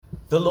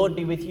The Lord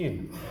be with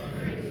you.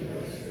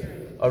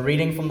 A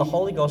reading from the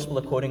Holy Gospel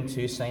according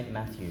to St.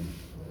 Matthew.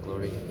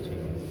 Glory to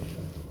you.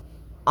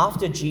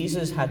 After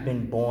Jesus had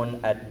been born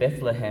at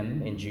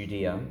Bethlehem in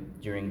Judea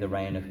during the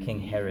reign of King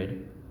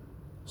Herod,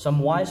 some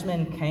wise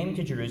men came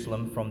to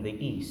Jerusalem from the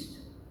east.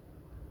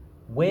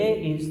 "Where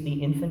is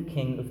the infant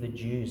king of the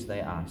Jews?"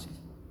 they asked.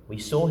 "We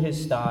saw his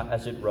star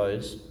as it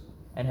rose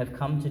and have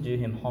come to do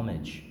him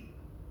homage."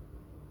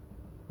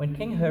 When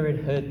King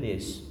Herod heard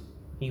this,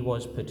 he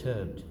was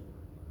perturbed,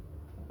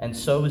 and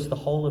so was the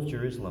whole of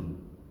Jerusalem.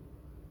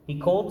 He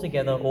called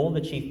together all the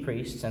chief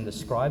priests and the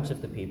scribes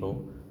of the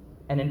people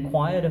and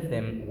inquired of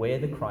them where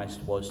the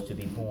Christ was to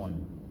be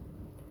born.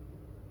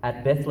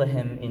 "At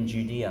Bethlehem in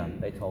Judea,"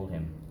 they told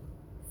him,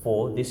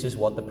 "for this is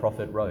what the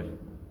prophet wrote.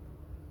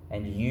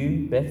 And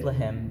you,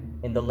 Bethlehem,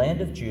 in the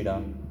land of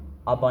Judah,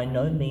 are by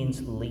no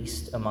means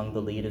least among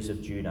the leaders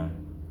of Judah,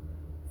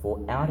 for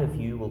out of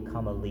you will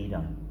come a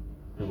leader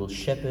who will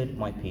shepherd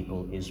my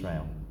people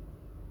Israel."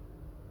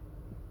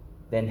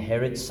 Then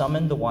Herod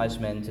summoned the wise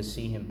men to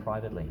see him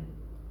privately.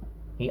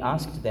 He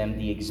asked them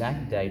the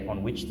exact date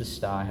on which the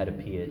star had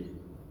appeared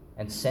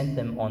and sent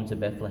them on to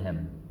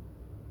Bethlehem.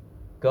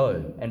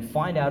 "Go and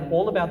find out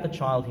all about the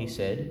child," he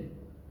said,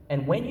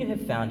 "and when you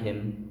have found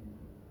him,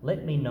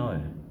 let me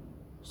know,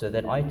 so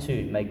that I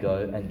too may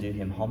go and do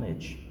him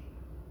homage."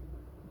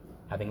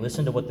 Having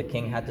listened to what the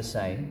king had to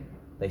say,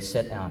 they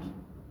set out,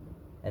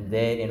 and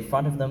there in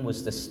front of them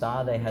was the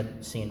star they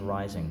had seen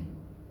rising.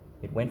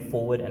 It went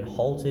forward and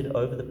halted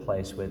over the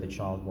place where the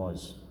child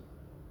was.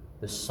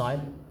 The sight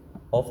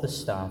of the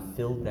star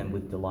filled them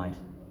with delight,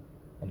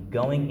 and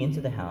going into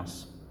the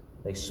house,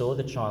 they saw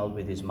the child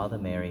with his mother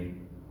Mary,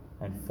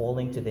 and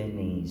falling to their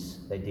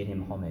knees, they did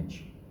him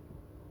homage.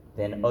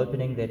 Then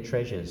opening their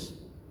treasures,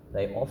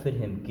 they offered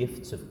him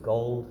gifts of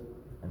gold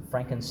and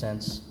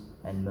frankincense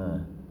and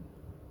myrrh.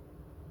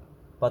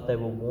 But they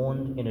were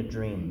warned in a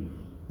dream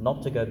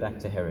not to go back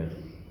to Herod,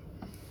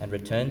 and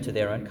return to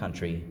their own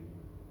country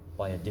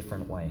by a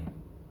different way.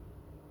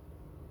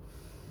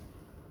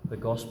 The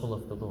Gospel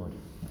of the Lord.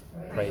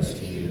 Praise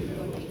to you,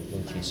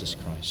 Lord Jesus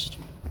Christ.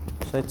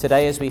 So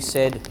today, as we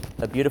said,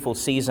 a beautiful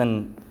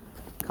season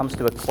comes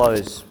to a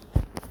close.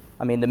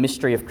 I mean, the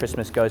mystery of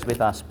Christmas goes with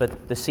us,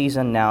 but the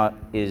season now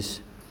is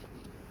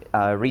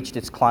reached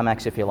its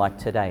climax, if you like,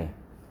 today.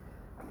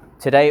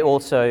 Today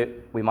also,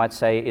 we might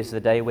say, is the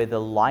day where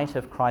the light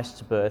of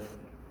Christ's birth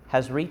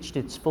has reached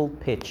its full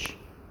pitch.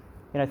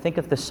 You know, think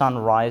of the sun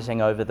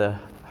rising over the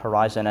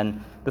horizon,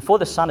 and before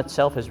the sun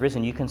itself has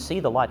risen, you can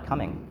see the light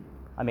coming.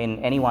 I mean,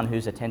 anyone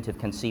who's attentive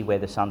can see where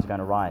the sun's going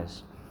to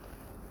rise.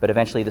 But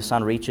eventually the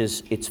sun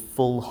reaches its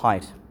full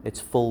height, its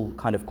full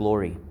kind of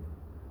glory.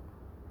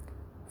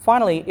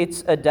 Finally,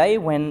 it's a day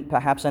when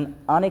perhaps an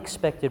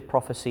unexpected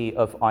prophecy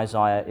of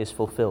Isaiah is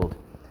fulfilled.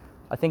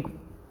 I think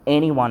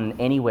anyone,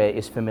 anywhere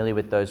is familiar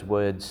with those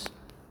words,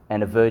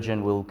 "And a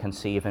virgin will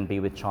conceive and be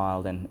with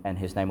child, and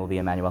his name will be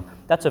Emmanuel."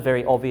 That's a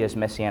very obvious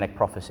messianic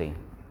prophecy.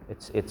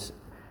 It's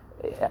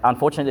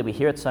unfortunately, we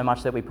hear it so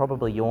much that we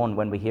probably yawn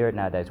when we hear it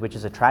nowadays, which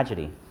is a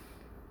tragedy.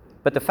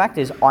 But the fact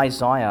is,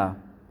 Isaiah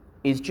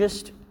is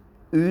just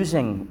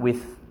oozing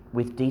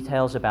with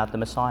details about the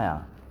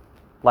Messiah.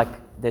 Like,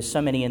 there's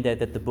so many in there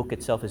that the book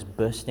itself is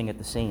bursting at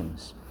the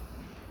seams.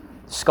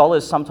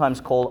 Scholars sometimes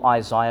call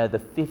Isaiah the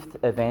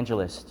fifth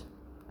evangelist,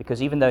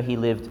 because even though he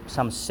lived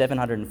some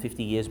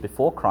 750 years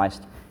before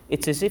Christ,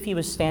 it's as if he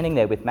was standing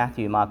there with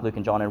Matthew, Mark, Luke,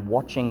 and John and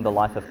watching the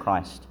life of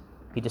Christ.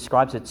 He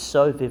describes it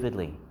so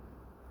vividly.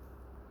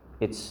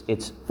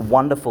 It's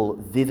wonderful,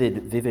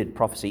 vivid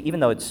prophecy.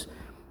 Even though it's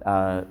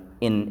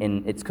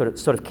it's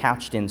sort of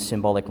couched in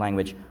symbolic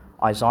language,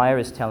 Isaiah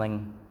is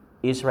telling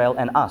Israel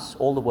and us,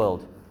 all the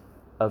world,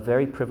 a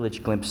very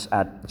privileged glimpse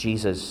at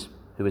Jesus,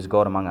 who is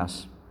God among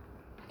us.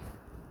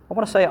 I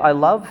want to say I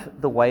love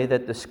the way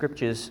that the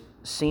scriptures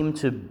seem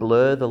to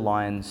blur the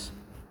lines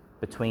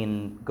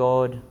between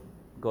God,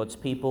 God's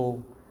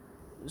people,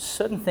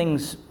 certain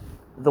things.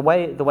 The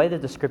way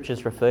that the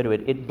scriptures refer to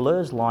it, it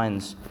blurs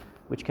lines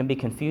which can be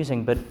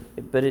confusing, but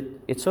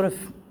it sort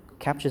of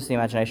captures the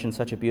imagination in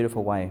such a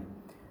beautiful way.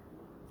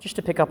 Just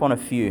to pick up on a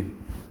few,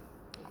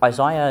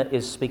 Isaiah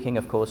is speaking,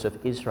 of course, of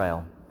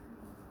Israel.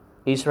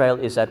 Israel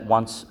is at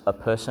once a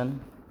person,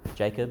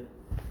 Jacob,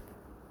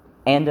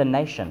 and a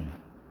nation,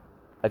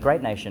 a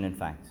great nation, in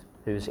fact,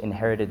 who's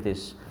inherited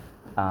this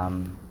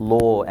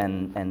law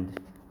and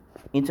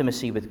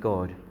intimacy with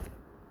God.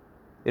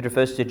 It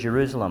refers to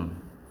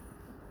Jerusalem.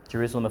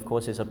 Jerusalem, of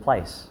course, is a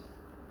place.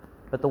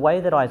 But the way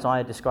that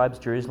Isaiah describes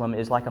Jerusalem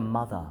is like a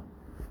mother.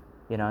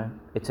 You know,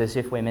 it's as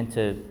if we're meant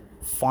to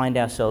find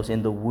ourselves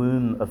in the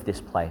womb of this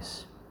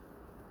place.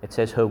 It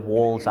says her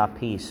walls are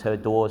peace, her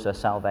doors are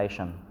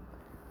salvation.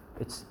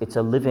 It's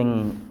a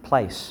living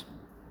place.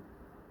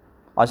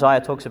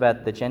 Isaiah talks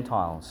about the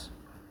Gentiles.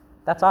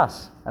 That's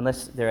us,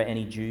 unless there are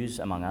any Jews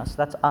among us.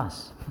 That's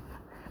us.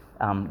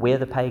 We're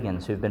the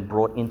pagans who've been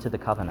brought into the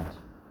covenant.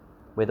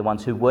 We're the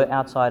ones who were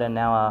outside and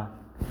now are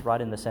right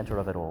in the center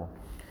of it all.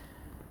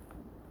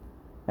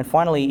 And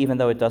finally, even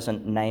though it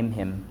doesn't name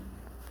him,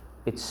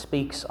 it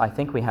speaks, I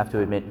think we have to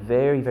admit,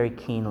 very, very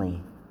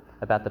keenly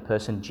about the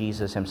person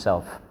Jesus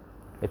himself.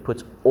 It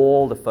puts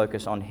all the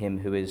focus on him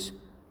who is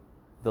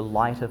the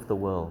light of the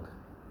world.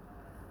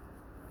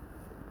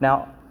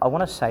 Now, I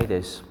want to say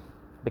this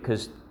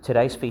because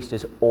today's feast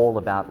is all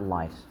about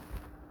light.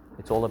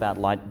 It's all about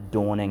light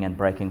dawning and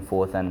breaking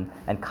forth and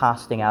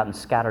casting out and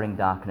scattering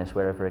darkness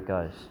wherever it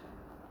goes.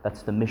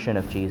 That's the mission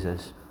of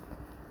Jesus.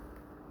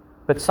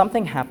 But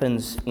something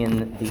happens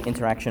in the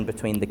interaction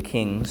between the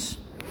kings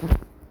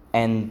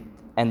and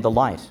the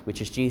light,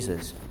 which is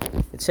Jesus.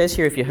 It says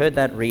here, if you heard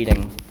that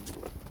reading,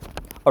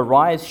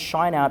 "Arise,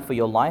 shine out, for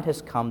your light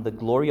has come, the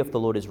glory of the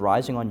Lord is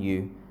rising on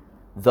you.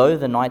 Though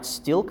the night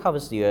still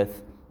covers the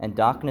earth and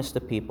darkness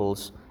the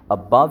peoples,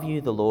 above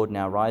you the Lord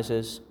now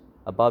rises,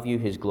 above you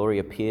his glory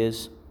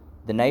appears.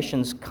 The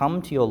nations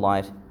come to your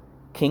light,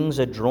 kings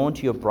are drawn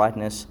to your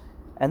brightness."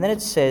 And then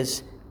it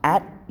says,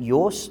 at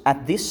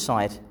this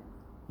sight,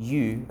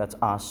 you, that's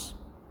us,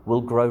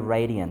 will grow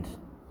radiant.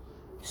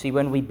 See,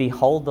 when we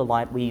behold the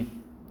light, we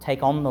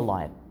take on the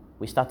light.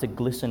 We start to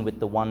glisten with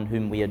the one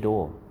whom we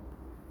adore.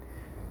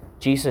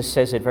 Jesus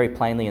says it very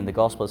plainly in the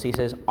Gospels. He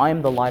says, "I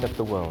am the light of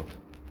the world.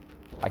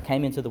 I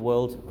came into the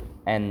world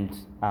and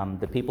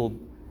the people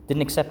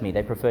didn't accept me.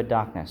 They preferred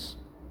darkness.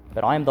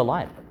 But I am the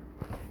light."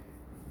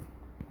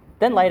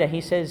 Then later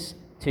he says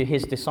to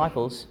his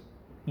disciples,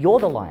 "You're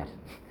the light."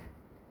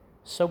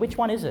 So which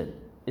one is it?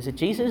 Is it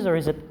Jesus or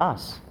is it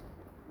us?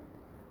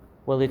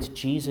 Well, it's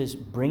Jesus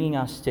bringing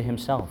us to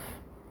himself.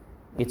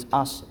 It's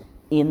us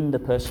in the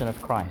person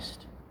of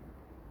Christ.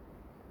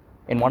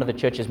 In one of the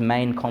church's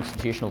main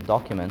constitutional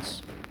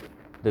documents,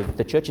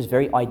 the church's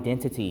very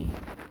identity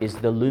is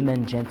the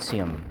lumen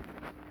gentium,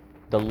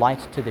 the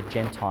light to the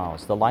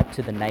Gentiles, the light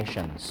to the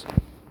nations,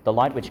 the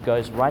light which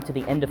goes right to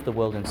the end of the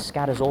world and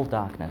scatters all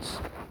darkness.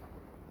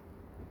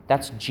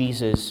 That's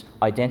Jesus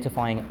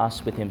identifying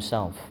us with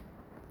himself.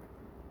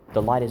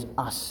 The light is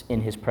us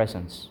in his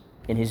presence,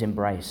 in his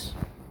embrace,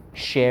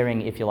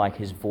 sharing, if you like,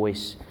 his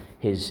voice,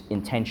 his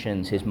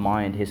intentions, his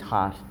mind, his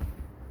heart,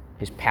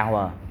 his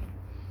power,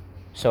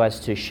 so as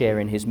to share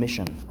in his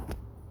mission.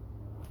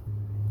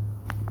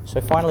 So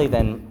finally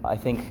then, I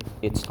think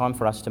it's time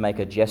for us to make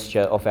a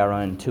gesture of our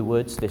own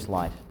towards this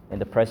light, in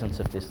the presence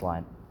of this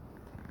light.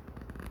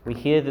 We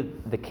hear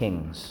the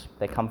kings,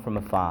 they come from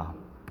afar.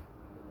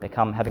 They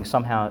come having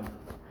somehow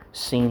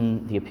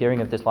seen the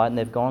appearing of this light and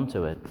they've gone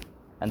to it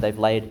and they've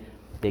laid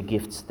their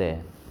gifts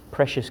there,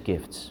 precious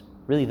gifts,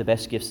 really the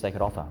best gifts they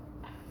could offer.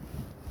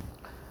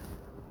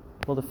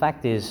 Well, the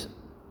fact is,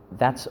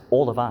 that's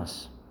all of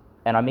us.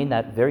 And I mean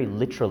that very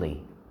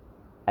literally.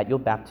 At your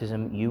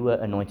baptism, you were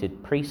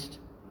anointed priest,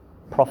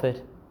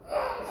 prophet,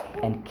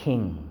 and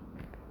king.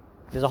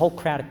 There's a whole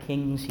crowd of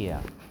kings here.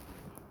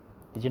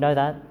 Did you know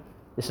that?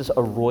 This is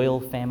a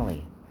royal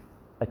family,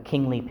 a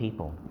kingly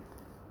people.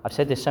 I've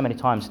said this so many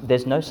times.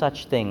 There's no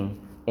such thing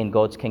in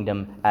God's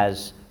kingdom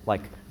as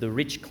like the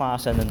rich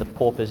class and then the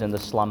paupers in the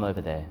slum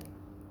over there.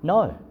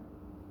 No.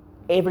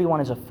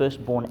 Everyone is a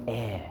firstborn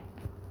heir.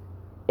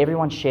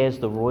 Everyone shares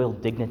the royal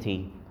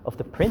dignity of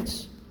the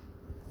prince,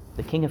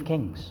 the King of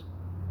Kings.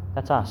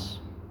 That's us.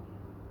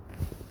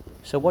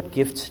 So what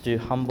gifts do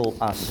humble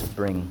us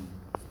bring?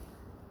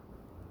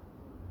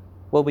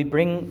 Well, we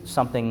bring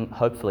something,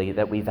 hopefully,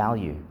 that we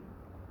value.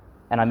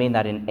 And I mean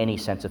that in any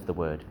sense of the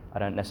word. I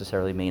don't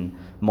necessarily mean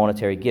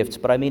monetary gifts,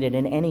 but I mean it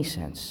in any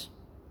sense.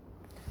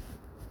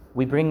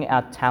 We bring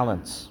our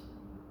talents.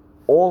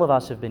 All of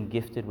us have been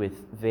gifted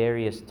with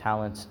various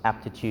talents,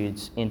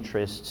 aptitudes,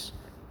 interests,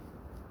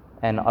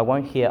 and I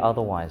won't hear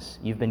otherwise.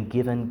 You've been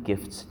given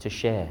gifts to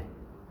share.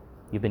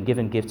 You've been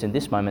given gifts in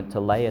this moment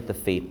to lay at the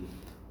feet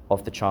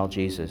of the child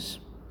Jesus.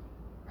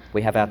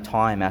 We have our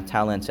time, our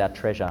talents, our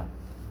treasure.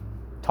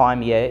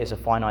 Time, is a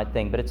finite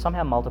thing, but it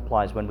somehow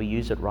multiplies when we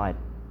use it right.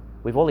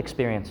 We've all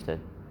experienced it.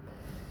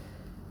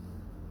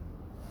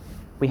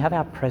 We have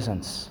our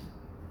presence.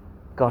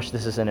 Gosh,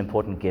 this is an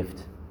important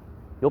gift.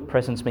 Your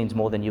presence means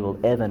more than you will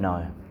ever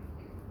know.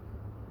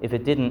 If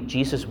it didn't,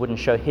 Jesus wouldn't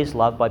show his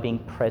love by being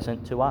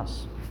present to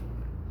us.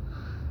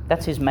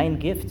 That's his main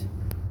gift.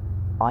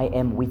 I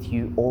am with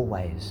you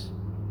always.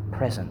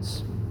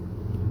 Presence.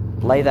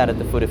 Lay that at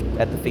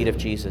the feet of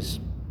Jesus.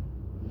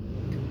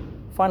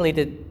 Finally,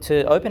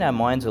 to open our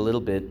minds a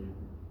little bit,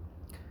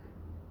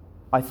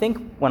 I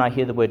think when I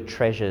hear the word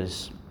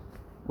treasures,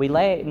 we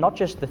lay not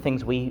just the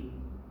things we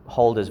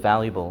hold as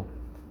valuable,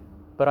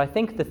 but I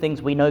think the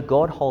things we know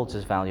God holds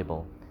as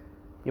valuable.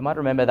 You might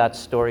remember that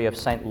story of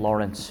St.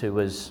 Lawrence, who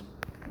was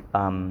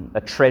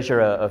a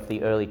treasurer of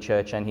the early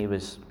church, and he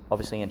was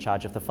obviously in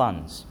charge of the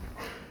funds.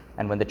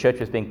 And when the church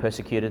was being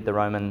persecuted, the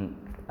Roman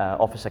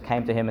officer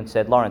came to him and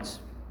said, "Lawrence,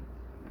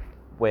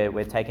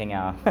 we're taking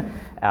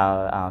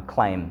our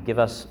claim. Give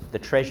us the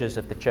treasures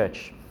of the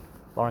church."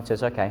 Lawrence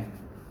says, "Okay."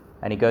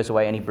 And he goes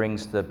away and he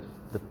brings the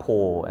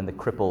poor and the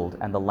crippled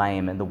and the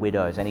lame and the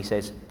widows. And he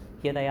says,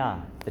 "Here they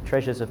are, the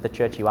treasures of the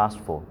church you asked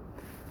for."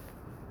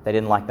 They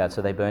didn't like that,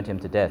 so they burnt him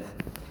to death.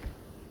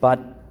 But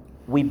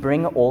we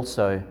bring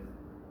also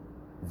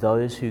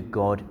those who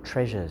God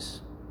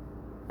treasures,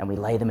 and we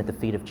lay them at the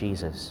feet of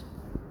Jesus.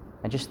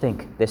 And just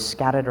think, they're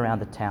scattered around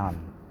the town.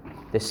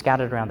 They're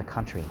scattered around the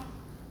country.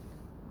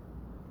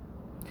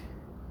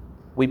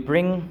 We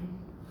bring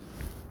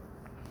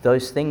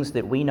those things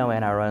that we know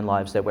in our own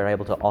lives that we're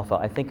able to offer.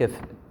 I think of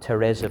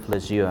Therese of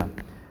Lisieux.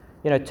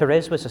 You know,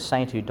 Therese was a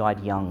saint who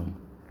died young,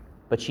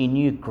 but she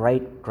knew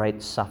great,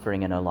 great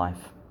suffering in her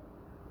life.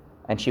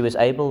 And she was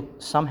able,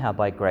 somehow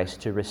by grace,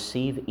 to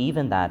receive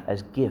even that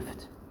as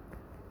gift.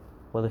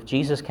 Well, if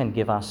Jesus can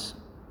give us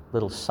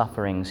little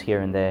sufferings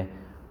here and there,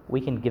 we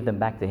can give them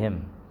back to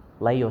him.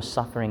 Lay your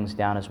sufferings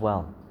down as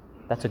well.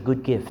 That's a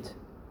good gift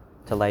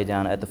to lay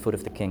down at the foot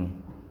of the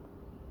King.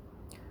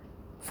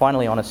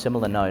 Finally, on a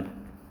similar note,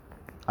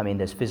 I mean,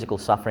 there's physical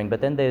suffering, but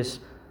then there's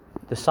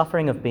the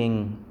suffering of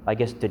being, I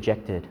guess,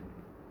 dejected.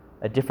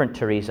 A different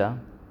Teresa,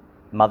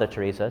 Mother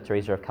Teresa,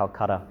 Teresa of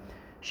Calcutta,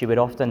 she would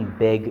often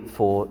beg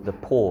for the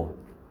poor.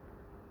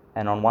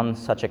 And on one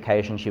such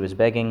occasion, she was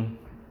begging,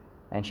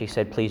 and she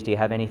said, "Please, do you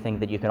have anything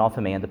that you can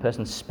offer me?" And the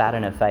person spat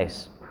in her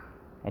face.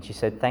 And she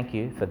said, "Thank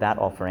you for that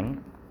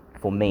offering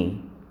for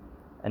me.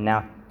 And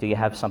now, do you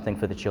have something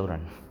for the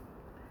children?"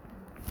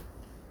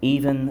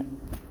 Even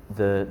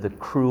the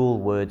cruel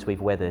words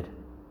we've weathered,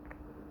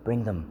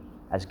 bring them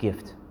as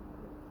gift.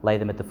 Lay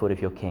them at the foot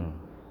of your King.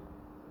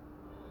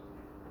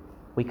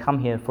 We come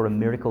here for a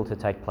miracle to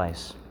take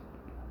place,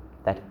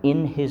 that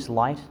in his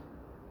light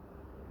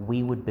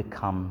we would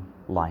become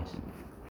light.